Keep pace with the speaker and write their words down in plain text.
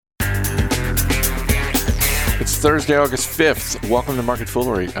Thursday, August 5th. Welcome to Market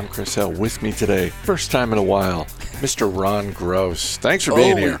Foolery. I'm Chris Hill. With me today, first time in a while, Mr. Ron Gross. Thanks for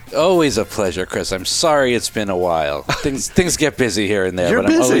being here. Always a pleasure, Chris. I'm sorry it's been a while. Things get busy here and there,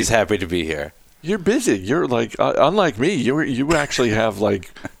 I'm always happy to be here. You're busy. You're like, unlike me, you actually have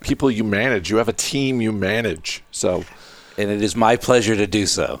like people you manage. You have a team you manage. So, and it is my pleasure to do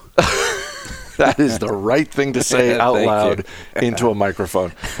so. That is the right thing to say out loud into a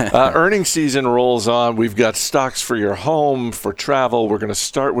microphone. Earnings season rolls on. We've got stocks for your home, for travel. We're going to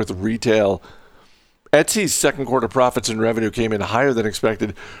start with retail. Etsy's second quarter profits and revenue came in higher than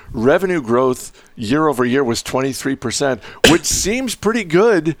expected. Revenue growth year over year was 23%, which seems pretty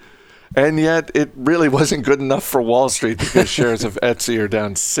good. And yet it really wasn't good enough for Wall Street because shares of Etsy are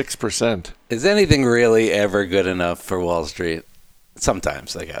down 6%. Is anything really ever good enough for Wall Street?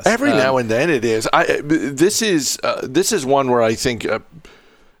 Sometimes, I guess. Every now and then it is. This is one where I think,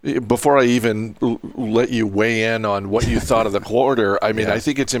 before I even let you weigh in on what you thought of the quarter, I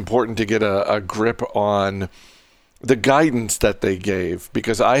think it's important to get a grip on the guidance that they gave,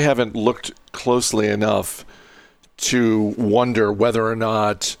 because I haven't looked closely enough to wonder whether or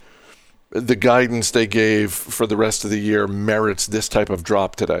not the guidance they gave for the rest of the year merits this type of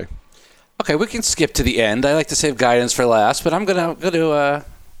drop today. Okay, we can skip to the end. I like to save guidance for last, but I'm gonna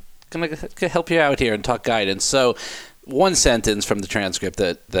help you out here and talk guidance. So, one sentence from the transcript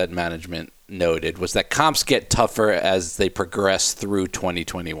that management noted was that comps get tougher as they progress through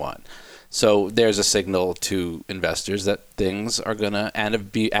 2021. So there's a signal to investors that things are gonna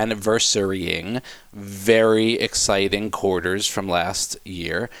be anniversarying very exciting quarters from last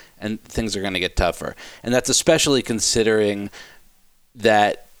year, and things are gonna get tougher. And that's especially considering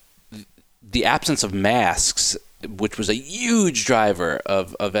that the absence of masks, which was a huge driver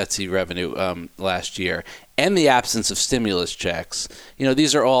of Etsy revenue last year, and the absence of stimulus checks,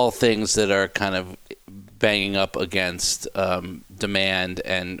 these are all things that are kind of banging up against demand.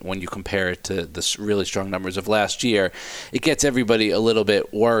 And when you compare it to the really strong numbers of last year, it gets everybody a little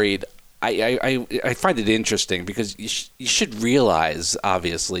bit worried. I find it interesting because you should realize,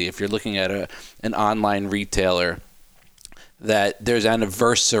 obviously, if you're looking at an online retailer, that there's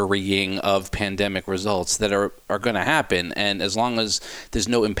anniversarying of pandemic results that are going to happen. And as long as there's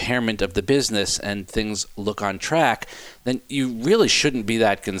no impairment of the business and things look on track, then you really shouldn't be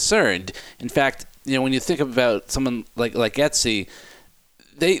that concerned. In fact, when you think about someone like Etsy,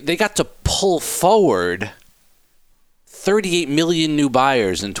 they got to pull forward 38 million new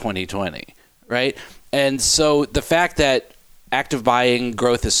buyers in 2020, right? And so the fact that active buying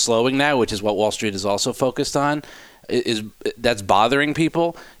growth is slowing now, which is what Wall Street is also focused on, that's bothering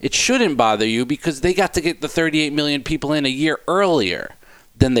people. It shouldn't bother you because they got to get the 38 million people in a year earlier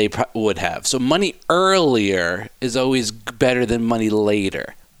than they would have. So money earlier is always better than money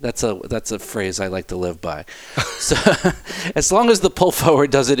later. That's a phrase I like to live by. So as long as the pull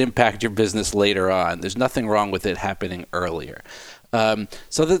forward doesn't impact your business later on, there's nothing wrong with it happening earlier.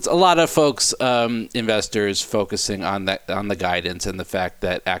 So there's a lot of folks, investors, focusing on the guidance and the fact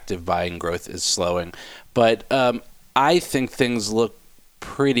that active buying growth is slowing. But I think things look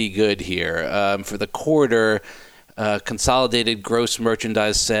pretty good here. For the quarter, consolidated gross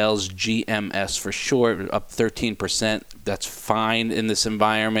merchandise sales, GMS for short, up 13%. That's fine in this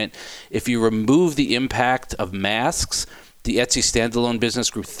environment. If you remove the impact of masks, the Etsy standalone business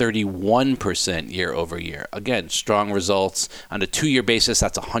grew 31% year over year. Again, strong results. On a 2-year basis,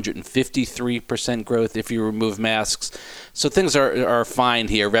 that's 153% growth if you remove masks. So things are fine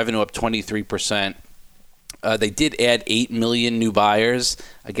here. Revenue up 23%. They did add 8 million new buyers.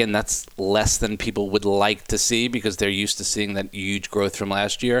 Again, that's less than people would like to see because they're used to seeing that huge growth from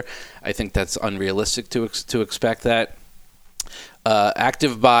last year. I think that's unrealistic to expect that.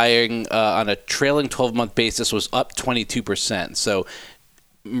 Active buying on a trailing 12-month basis was up 22%. So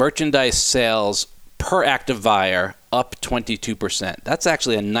merchandise sales per active buyer up 22%. That's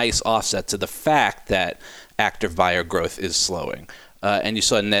actually a nice offset to the fact that active buyer growth is slowing. And you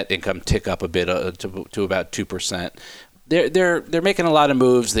saw net income tick up a bit to about 2%. They're making a lot of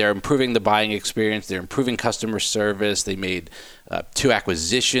moves. They're improving the buying experience. They're improving customer service. They made 2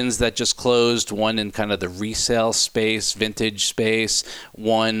 acquisitions that just closed. One in kind of the resale space, vintage space.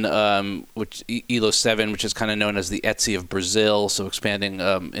 One which Elo7, which is kind of known as the Etsy of Brazil, so expanding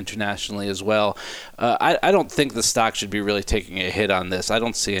internationally as well. I don't think the stock should be really taking a hit on this. I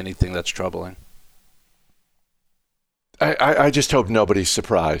don't see anything that's troubling. I just hope nobody's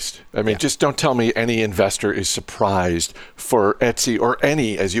surprised. Just don't tell me any investor is surprised for Etsy or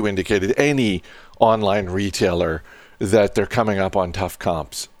any, as you indicated, any online retailer that they're coming up on tough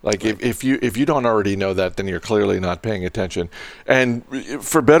comps. Like if you don't already know that, then you're clearly not paying attention. And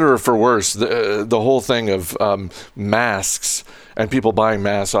for better or for worse, the whole thing of masks and people buying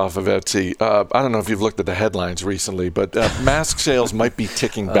masks off of Etsy. I don't know if you've looked at the headlines recently, but mask sales might be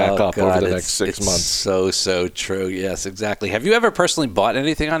ticking back up over the next 6 months. So true. Yes, exactly. Have you ever personally bought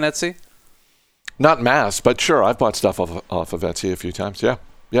anything on Etsy? Not masks, but sure, I've bought stuff off of Etsy a few times. Yeah.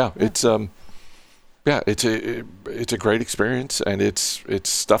 It's it's a great experience, and it's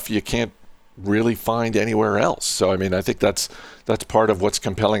stuff you can't really find anywhere else. So I mean, I think that's part of what's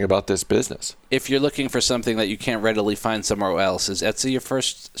compelling about this business. If you're looking for something that you can't readily find somewhere else, is Etsy your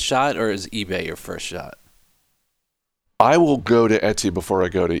first shot or is eBay your first shot? I will go to Etsy before I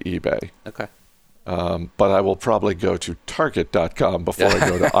go to eBay. Okay. But I will probably go to Target.com before I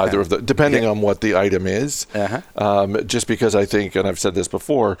go to either of the, depending on what the item is. Just because I think, and I've said this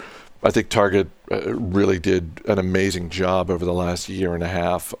before, I think Target really did an amazing job over the last year and a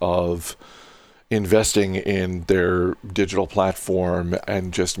half of investing in their digital platform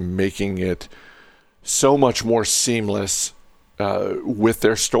and just making it so much more seamless with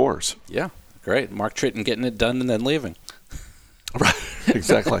their stores. Yeah, great. Mark Tritton getting it done and then leaving. Right,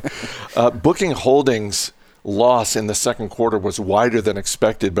 exactly. Booking Holdings' loss in the second quarter was wider than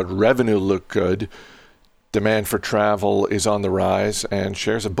expected, but revenue looked good. Demand for travel is on the rise, and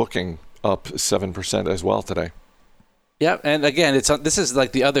shares of Booking up 7% as well today. Yeah, and again, this is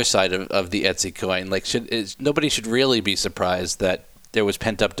like the other side of the Etsy coin. Like, nobody should really be surprised that there was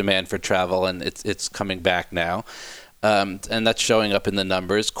pent-up demand for travel, and it's coming back now, and that's showing up in the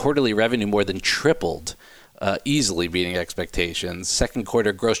numbers. Quarterly revenue more than tripled. Easily beating expectations. Second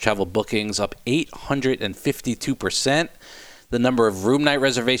quarter gross travel bookings up 852%. The number of room night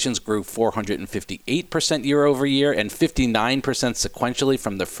reservations grew 458% year over year and 59% sequentially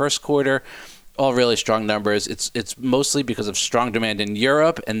from the first quarter. All really strong numbers. It's mostly because of strong demand in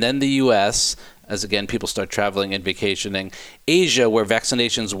Europe and then the U.S., as again people start traveling and vacationing. Asia, where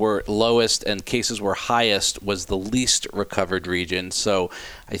vaccinations were lowest and cases were highest, was the least recovered region. So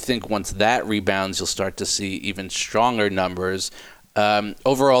I think once that rebounds, you'll start to see even stronger numbers.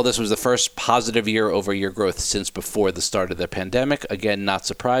 Overall, this was the first positive year-over-year growth since before the start of the pandemic. Again, not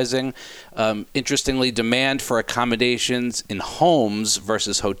surprising. Interestingly, demand for accommodations in homes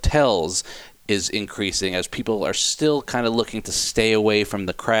versus hotels is increasing as people are still kind of looking to stay away from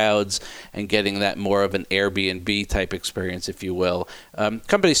the crowds and getting that more of an Airbnb type experience, if you will.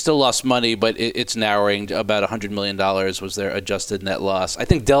 Companies still lost money, but it's narrowing. About $100 million was their adjusted net loss. I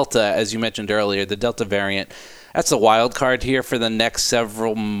think Delta, as you mentioned earlier, the Delta variant, that's a wild card here for the next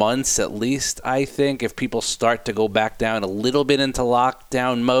several months at least, I think. If people start to go back down a little bit into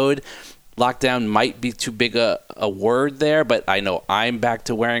lockdown mode, lockdown might be too big a word there, but I know I'm back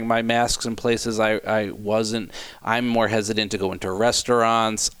to wearing my masks in places I wasn't. I'm more hesitant to go into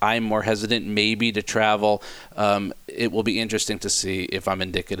restaurants. I'm more hesitant maybe to travel. It will be interesting to see if I'm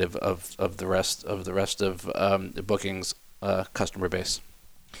indicative of the rest of the Booking's customer base.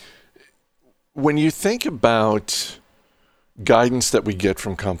 When you think about guidance that we get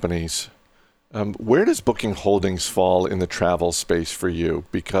from companies, where does Booking Holdings fall in the travel space for you?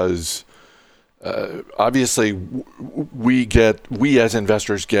 Because obviously, we as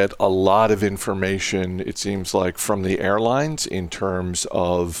investors get a lot of information, it seems like, from the airlines in terms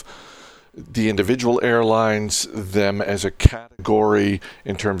of the individual airlines, them as a category,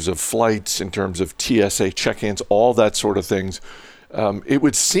 in terms of flights, in terms of TSA check-ins, all that sort of things. It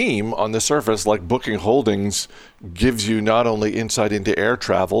would seem on the surface like Booking Holdings gives you not only insight into air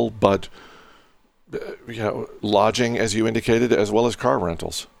travel, but lodging, as you indicated, as well as car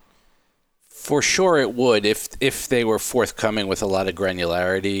rentals. For sure it would if they were forthcoming with a lot of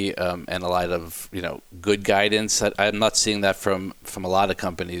granularity and a lot of good guidance. I'm not seeing that from a lot of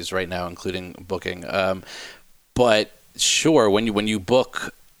companies right now, including Booking. But sure, when you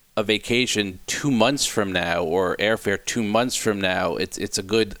book a vacation 2 months from now or airfare 2 months from now, it's a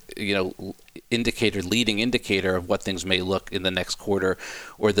good leading indicator of what things may look in the next quarter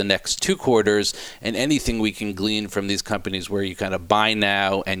or the next 2 quarters. And anything we can glean from these companies where you kind of buy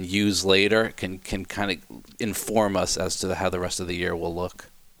now and use later can kind of inform us as to how the rest of the year will look.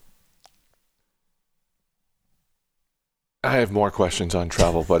 I have more questions on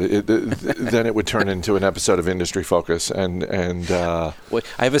travel, but then it would turn into an episode of Industry Focus. And I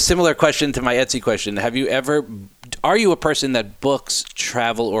have a similar question to my Etsy question. Are you a person that books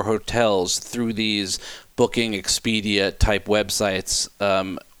travel or hotels through these Booking, Expedia type websites,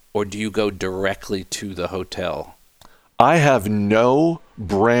 or do you go directly to the hotel? I have no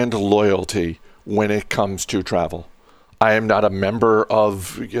brand loyalty when it comes to travel. I am not a member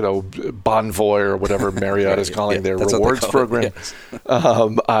of, Bonvoy or whatever Marriott is calling their rewards program. Yes.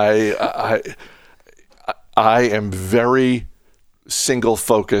 I am very single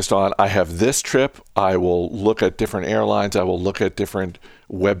focused on, I have this trip. I will look at different airlines. I will look at different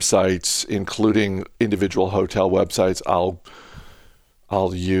websites, including individual hotel websites.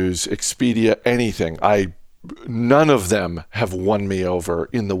 I'll use Expedia, anything. None of them have won me over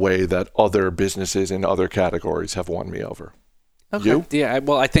in the way that other businesses in other categories have won me over. Okay. You? Yeah.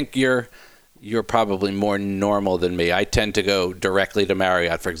 Well, I think you're probably more normal than me. I tend to go directly to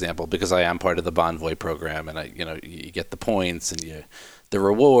Marriott, for example, because I am part of the Bonvoy program, and you get the points and the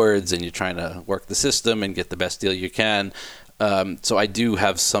rewards, and you're trying to work the system and get the best deal you can. So I do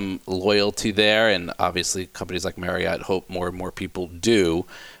have some loyalty there, and obviously companies like Marriott hope more and more people do.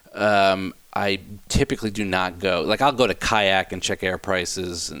 I typically do not go. Like, I'll go to Kayak and check air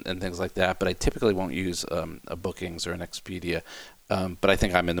prices and things like that, but I typically won't use a Bookings or an Expedia. But I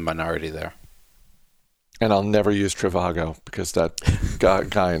think I'm in the minority there. And I'll never use Trivago because that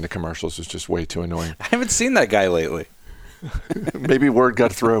guy in the commercials is just way too annoying. I haven't seen that guy lately. Maybe word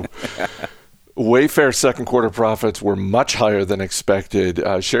got through. Wayfair second quarter profits were much higher than expected.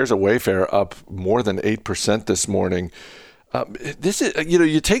 Shares of Wayfair up more than 8% this morning. This is,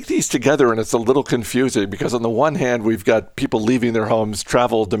 you take these together and it's a little confusing because on the one hand, we've got people leaving their homes,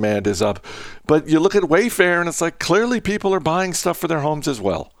 travel demand is up, but you look at Wayfair and it's like clearly people are buying stuff for their homes as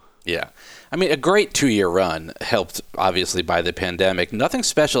well. Yeah. I mean, a great 2-year run helped obviously by the pandemic. Nothing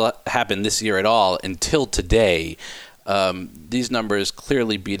special happened this year at all until today. These numbers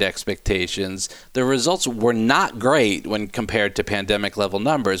clearly beat expectations. The results were not great when compared to pandemic level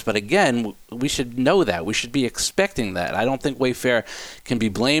numbers, but again, we should know that. We should be expecting that. I don't think Wayfair can be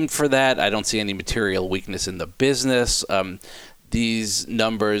blamed for that. I don't see any material weakness in the business. These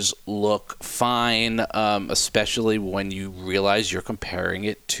numbers look fine, especially when you realize you're comparing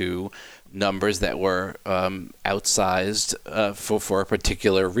it to numbers that were outsized for a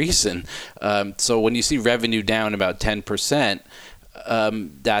particular reason. So when you see revenue down about 10%,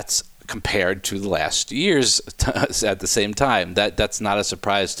 that's compared to last year's at the same time. That's not a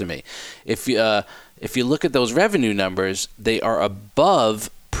surprise to me. If you look at those revenue numbers, they are above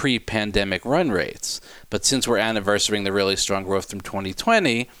pre-pandemic run rates. But since we're anniversarying the really strong growth from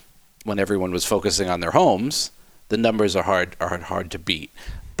 2020, when everyone was focusing on their homes, the numbers are hard to beat.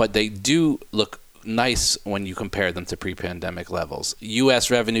 But they do look nice when you compare them to pre-pandemic levels. U.S.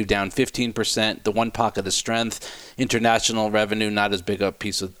 revenue down 15%, the one pocket of strength. International revenue, not as big a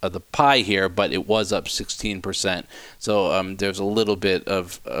piece of the pie here, but it was up 16%. So there's a little bit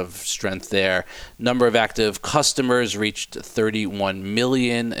of strength there. Number of active customers reached 31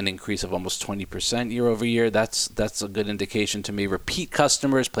 million, an increase of almost 20% year over year. That's a good indication to me. Repeat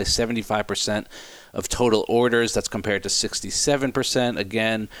customers place 75% of total orders. That's compared to 67%.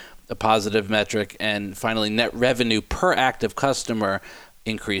 Again, a positive metric. And finally, net revenue per active customer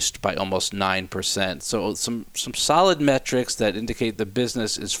increased by almost 9%. So some solid metrics that indicate the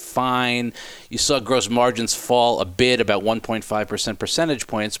business is fine. You saw gross margins fall a bit, about 1.5% percentage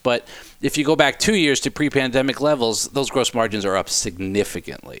points. But if you go back 2 years to pre-pandemic levels, those gross margins are up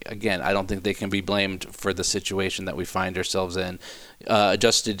significantly. Again, I don't think they can be blamed for the situation that we find ourselves in.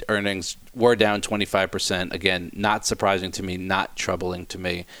 Adjusted earnings were down 25%. Again, not surprising to me, not troubling to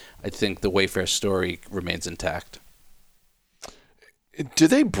me. I think the Wayfair story remains intact. Do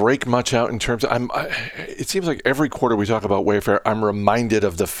they break much out in terms of, it seems like every quarter we talk about Wayfair, I'm reminded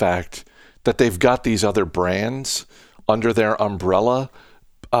of the fact that they've got these other brands under their umbrella.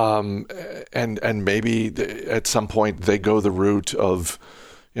 And maybe at some point they go the route of,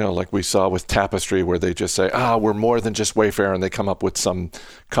 like we saw with Tapestry, where they just say, we're more than just Wayfair, and they come up with some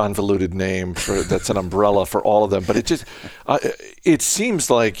convoluted name that's an umbrella for all of them. But it just, it seems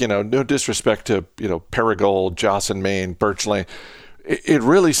like, no disrespect to, Perigold, Joss & Main, Birch Lane. It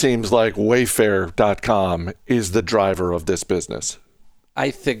really seems like Wayfair.com is the driver of this business.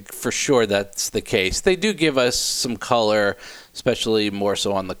 I think for sure that's the case. They do give us some color, especially more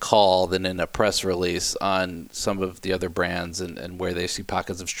so on the call than in a press release, on some of the other brands and where they see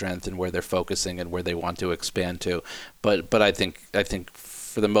pockets of strength and where they're focusing and where they want to expand to. But I think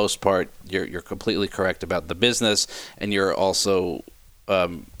for the most part, you're completely correct about the business, and you're also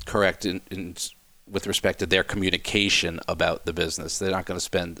correct in with respect to their communication about the business. They're not going to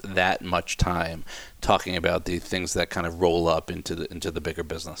spend that much time talking about the things that kind of roll up into the bigger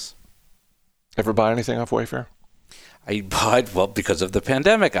business. Ever buy anything off Wayfair? I bought, because of the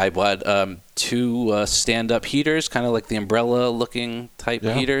pandemic, I bought 2 stand-up heaters, kind of like the umbrella-looking type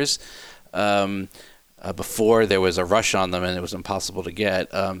heaters. before there was a rush on them and it was impossible to get.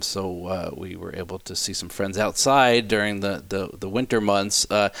 So we were able to see some friends outside during the winter months.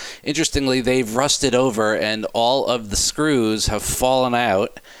 Interestingly, they've rusted over and all of the screws have fallen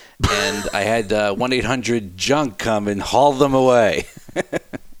out. And I had 1-800-JUNK come and haul them away.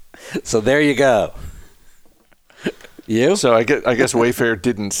 So there you go. You? So I guess Wayfair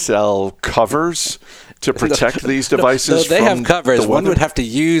didn't sell covers to protect these devices. No, they from have covers. the One weather? would have to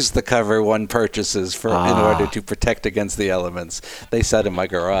use the cover one purchases in order to protect against the elements. They sat in my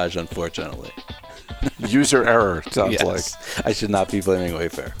garage, unfortunately. User error, sounds Yes. like. I should not be blaming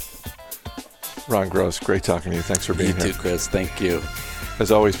Wayfair. Ron Gross, great talking to you. Thanks for being here. You too, Chris. Thank you.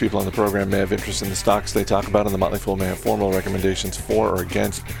 As always, people on the program may have interest in the stocks they talk about, and the Motley Fool may have formal recommendations for or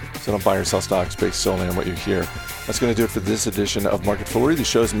against, so don't buy or sell stocks based solely on what you hear. That's going to do it for this edition of Market Foolery. The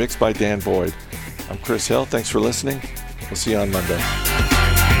show is mixed by Dan Boyd. I'm Chris Hill. Thanks for listening. We'll see you on Monday.